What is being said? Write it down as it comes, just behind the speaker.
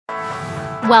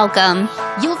welcome.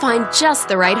 You'll find just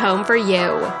the right home for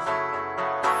you.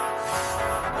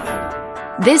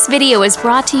 This video is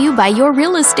brought to you by your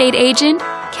real estate agent,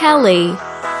 Kelly.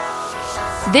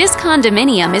 This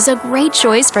condominium is a great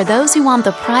choice for those who want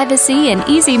the privacy and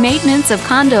easy maintenance of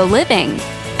condo living,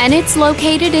 and it's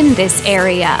located in this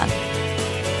area.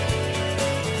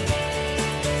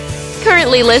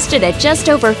 Currently listed at just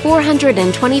over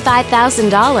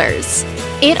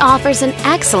 $425,000. It offers an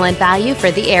excellent value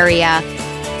for the area.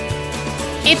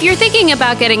 If you're thinking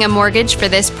about getting a mortgage for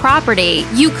this property,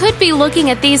 you could be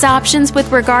looking at these options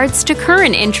with regards to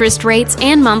current interest rates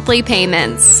and monthly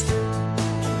payments.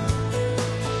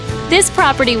 This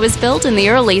property was built in the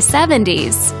early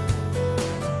 70s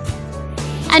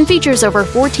and features over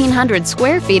 1,400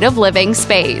 square feet of living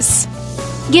space,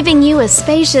 giving you a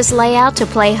spacious layout to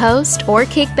play host or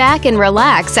kick back and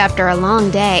relax after a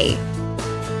long day.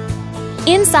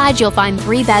 Inside, you'll find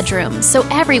 3 bedrooms, so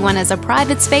everyone has a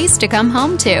private space to come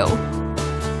home to,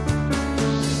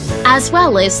 as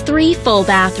well as 3 full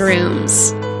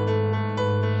bathrooms.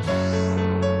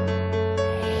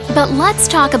 But let's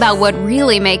talk about what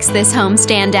really makes this home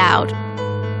stand out.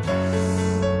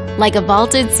 Like a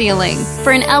vaulted ceiling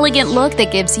for an elegant look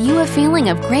that gives you a feeling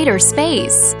of greater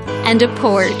space, and a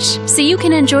porch so you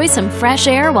can enjoy some fresh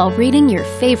air while reading your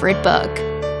favorite book.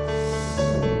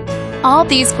 All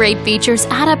these great features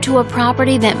add up to a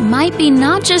property that might be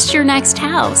not just your next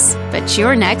house, but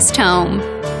your next home.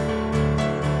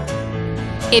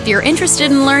 If you're interested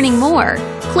in learning more,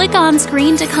 click on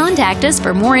screen to contact us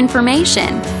for more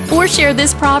information or share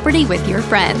this property with your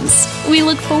friends. We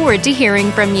look forward to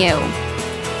hearing from you.